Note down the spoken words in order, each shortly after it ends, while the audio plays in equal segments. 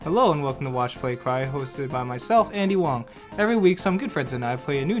Hello and welcome to Watch Play Cry, hosted by myself, Andy Wong. Every week, some good friends and I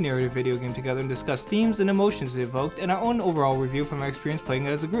play a new narrative video game together and discuss themes and emotions it evoked and our own overall review from our experience playing it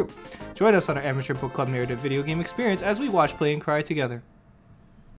as a group. Join us on our amateur book club narrative video game experience as we watch, play, and cry together.